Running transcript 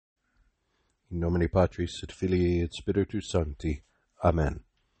In nomine Patris et Filii et Spiritus Sancti. Amen.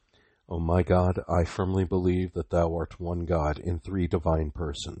 O my God, I firmly believe that thou art one God in three divine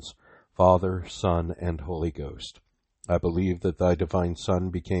persons, Father, Son, and Holy Ghost. I believe that thy divine Son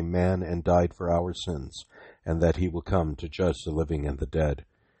became man and died for our sins, and that he will come to judge the living and the dead.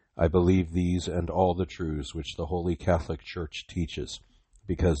 I believe these and all the truths which the Holy Catholic Church teaches,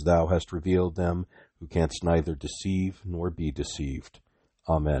 because thou hast revealed them who canst neither deceive nor be deceived.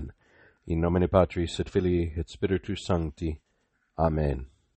 Amen. In nomine Patris et Filii et Spiritus Sancti. Amen.